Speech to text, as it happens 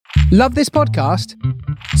Love this podcast?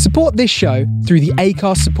 Support this show through the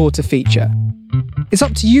Acast supporter feature. It's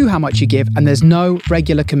up to you how much you give, and there's no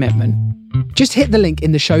regular commitment. Just hit the link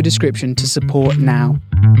in the show description to support now.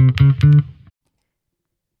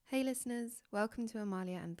 Hey listeners, welcome to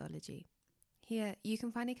Amalia Anthology. Here, you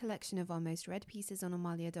can find a collection of our most read pieces on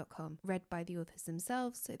amalia.com, read by the authors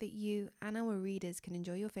themselves so that you and our readers can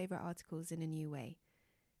enjoy your favourite articles in a new way.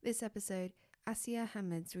 This episode, Assiah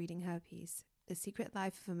Hamid's reading her piece, The Secret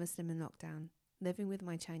Life of a Muslim in Lockdown, Living with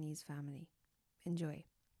My Chinese Family. Enjoy.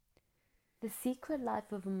 The Secret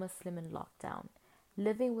Life of a Muslim in Lockdown,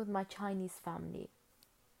 Living with My Chinese Family.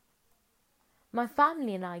 My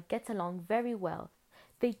family and I get along very well.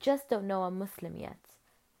 They just don't know I'm Muslim yet.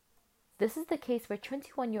 This is the case for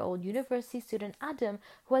 21-year-old university student Adam,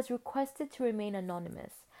 who has requested to remain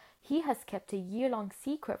anonymous. He has kept a year-long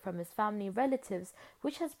secret from his family and relatives,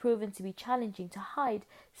 which has proven to be challenging to hide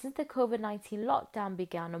since the COVID-19 lockdown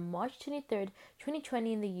began on March 23,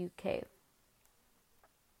 2020 in the UK.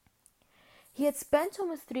 He had spent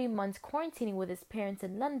almost 3 months quarantining with his parents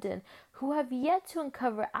in London, who have yet to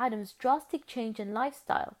uncover Adam's drastic change in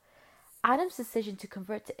lifestyle. Adam's decision to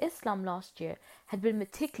convert to Islam last year had been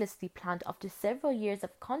meticulously planned after several years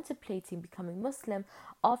of contemplating becoming Muslim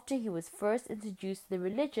after he was first introduced to the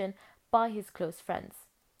religion by his close friends.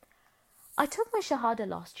 I took my Shahada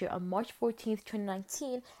last year on March 14,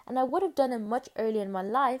 2019, and I would have done it much earlier in my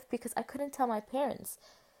life because I couldn't tell my parents.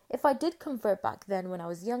 If I did convert back then when I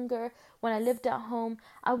was younger, when I lived at home,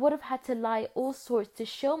 I would have had to lie all sorts to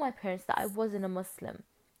show my parents that I wasn't a Muslim.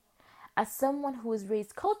 As someone who was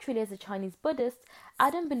raised culturally as a Chinese Buddhist,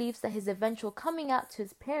 Adam believes that his eventual coming out to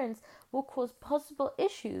his parents will cause possible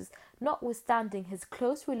issues, notwithstanding his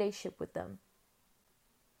close relationship with them.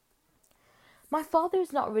 My father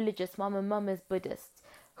is not religious while my mum is Buddhist.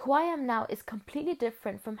 Who I am now is completely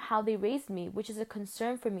different from how they raised me, which is a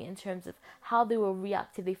concern for me in terms of how they will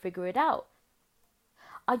react if they figure it out.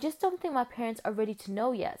 I just don't think my parents are ready to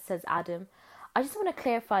know yet, says Adam. I just want to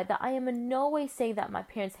clarify that I am in no way saying that my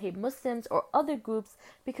parents hate Muslims or other groups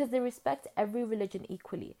because they respect every religion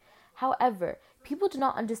equally. However, people do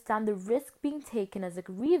not understand the risk being taken as a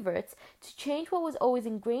revert to change what was always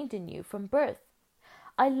ingrained in you from birth.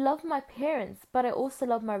 I love my parents, but I also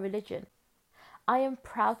love my religion. I am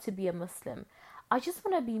proud to be a Muslim. I just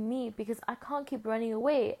want to be me because I can't keep running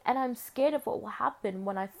away, and I'm scared of what will happen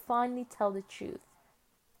when I finally tell the truth.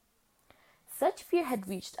 Such fear had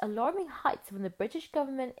reached alarming heights when the British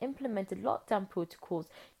government implemented lockdown protocols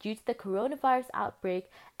due to the coronavirus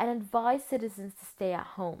outbreak and advised citizens to stay at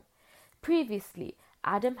home. Previously,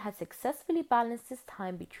 Adam had successfully balanced his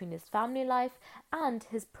time between his family life and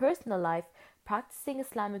his personal life, practicing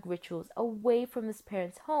Islamic rituals away from his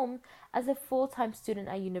parents' home as a full-time student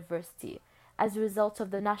at university. As a result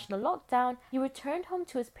of the national lockdown, he returned home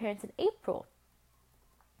to his parents in April.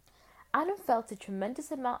 Adam felt a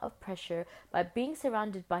tremendous amount of pressure by being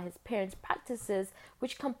surrounded by his parents' practices,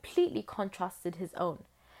 which completely contrasted his own.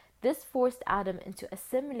 This forced Adam into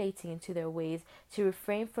assimilating into their ways to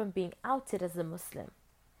refrain from being outed as a Muslim.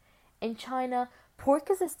 In China, pork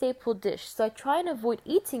is a staple dish, so I try and avoid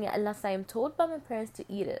eating it unless I am told by my parents to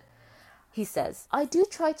eat it. He says, I do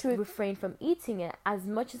try to refrain from eating it as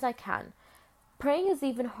much as I can. Praying is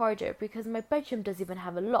even harder because my bedroom doesn't even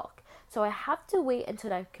have a lock, so I have to wait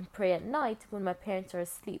until I can pray at night when my parents are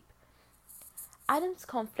asleep. Adam's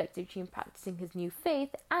conflict between practicing his new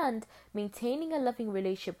faith and maintaining a loving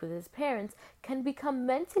relationship with his parents can become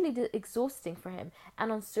mentally exhausting for him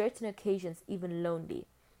and on certain occasions even lonely.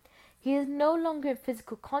 He is no longer in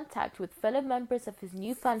physical contact with fellow members of his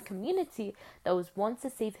newfound community that was once a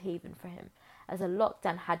safe haven for him, as a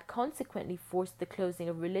lockdown had consequently forced the closing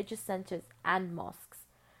of religious centres and mosques.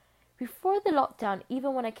 Before the lockdown,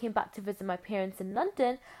 even when I came back to visit my parents in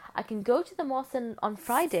London, I can go to the mosque on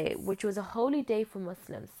Friday, which was a holy day for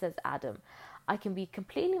Muslims, says Adam. I can be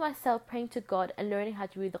completely myself praying to God and learning how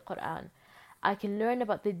to read the Quran. I can learn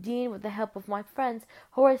about the deen with the help of my friends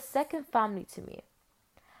who are a second family to me.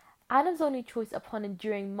 Adam's only choice upon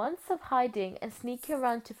enduring months of hiding and sneaking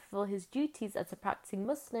around to fulfill his duties as a practicing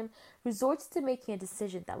Muslim resorts to making a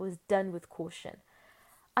decision that was done with caution.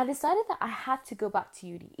 I decided that I had to go back to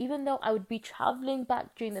uni, even though I would be travelling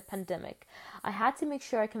back during the pandemic. I had to make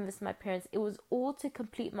sure I convinced my parents it was all to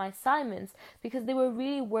complete my assignments because they were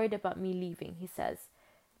really worried about me leaving, he says.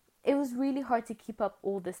 It was really hard to keep up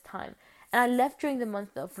all this time, and I left during the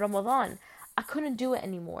month of Ramadan. I couldn't do it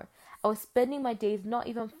anymore. I was spending my days not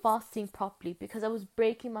even fasting properly because I was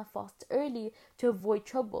breaking my fast early to avoid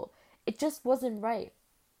trouble. It just wasn't right.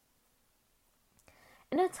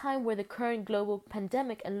 In a time where the current global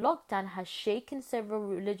pandemic and lockdown has shaken several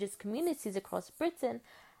religious communities across Britain,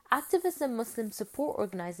 Activists and Muslim support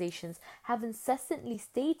organizations have incessantly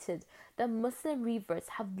stated that Muslim reverts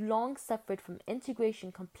have long suffered from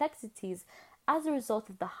integration complexities as a result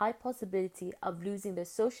of the high possibility of losing their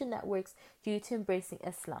social networks due to embracing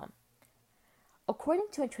Islam. According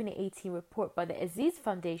to a 2018 report by the Aziz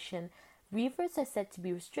Foundation, reverts are said to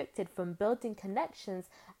be restricted from building connections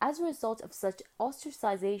as a result of such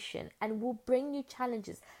ostracization and will bring new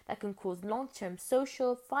challenges that can cause long-term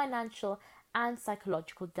social, financial, and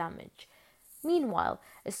psychological damage. Meanwhile,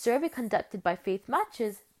 a survey conducted by Faith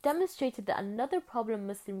Matches demonstrated that another problem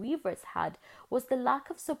Muslim reverts had was the lack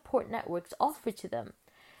of support networks offered to them.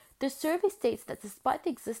 The survey states that despite the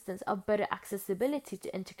existence of better accessibility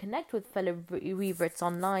to interconnect with fellow reverts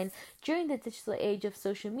online during the digital age of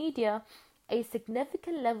social media, a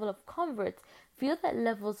significant level of converts feel that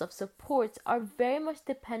levels of support are very much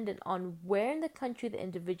dependent on where in the country the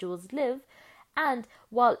individuals live, and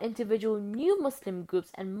while individual new Muslim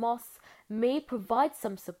groups and mosques may provide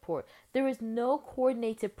some support, there is no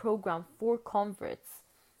coordinated program for converts.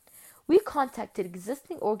 We contacted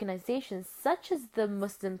existing organizations such as the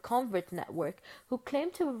Muslim Convert Network, who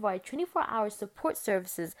claim to provide 24-hour support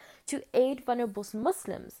services to aid vulnerable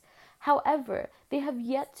Muslims. However, they have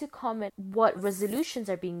yet to comment what resolutions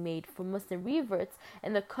are being made for Muslim reverts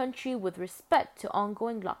in the country with respect to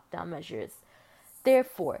ongoing lockdown measures.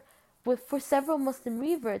 Therefore, for several Muslim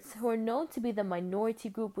reverts who are known to be the minority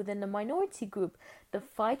group within the minority group, the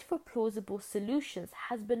fight for plausible solutions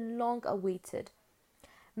has been long awaited.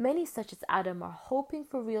 Many, such as Adam, are hoping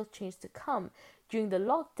for real change to come during the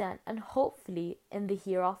lockdown and hopefully in the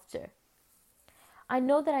hereafter. I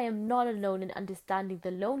know that I am not alone in understanding the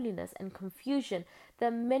loneliness and confusion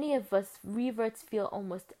that many of us reverts feel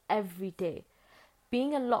almost every day.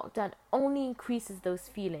 Being in lockdown only increases those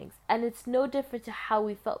feelings, and it's no different to how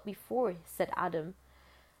we felt before, said Adam.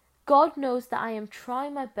 God knows that I am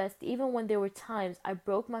trying my best even when there were times I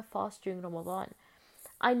broke my fast during Ramadan.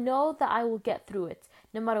 I know that I will get through it,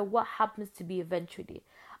 no matter what happens to be eventually.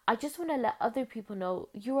 I just want to let other people know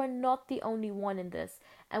you are not the only one in this,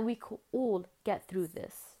 and we could all get through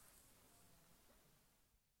this.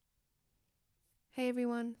 Hey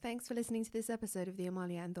everyone, thanks for listening to this episode of the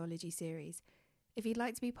Amalia Anthology series. If you'd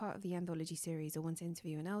like to be part of the anthology series or want to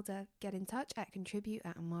interview an elder, get in touch at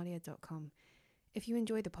contribute@amalia.com. If you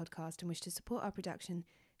enjoy the podcast and wish to support our production,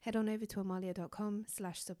 head on over to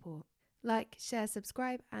amalia.com/support. Like, share,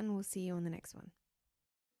 subscribe, and we'll see you on the next one.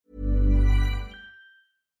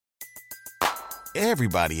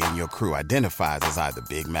 Everybody in your crew identifies as either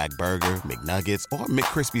Big Mac Burger, McNuggets, or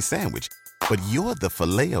McCrispy Sandwich. But you're the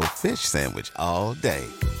Filet-O-Fish Sandwich all day.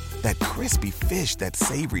 That crispy fish, that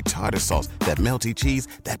savory tartar sauce, that melty cheese,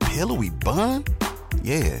 that pillowy bun.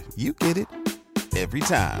 Yeah, you get it. Every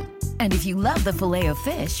time. And if you love the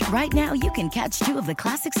Filet-O-Fish, right now you can catch two of the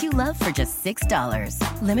classics you love for just $6.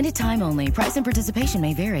 Limited time only. Price and participation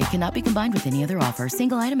may vary. Cannot be combined with any other offer.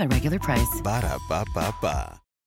 Single item at regular price. Ba-da-ba-ba-ba.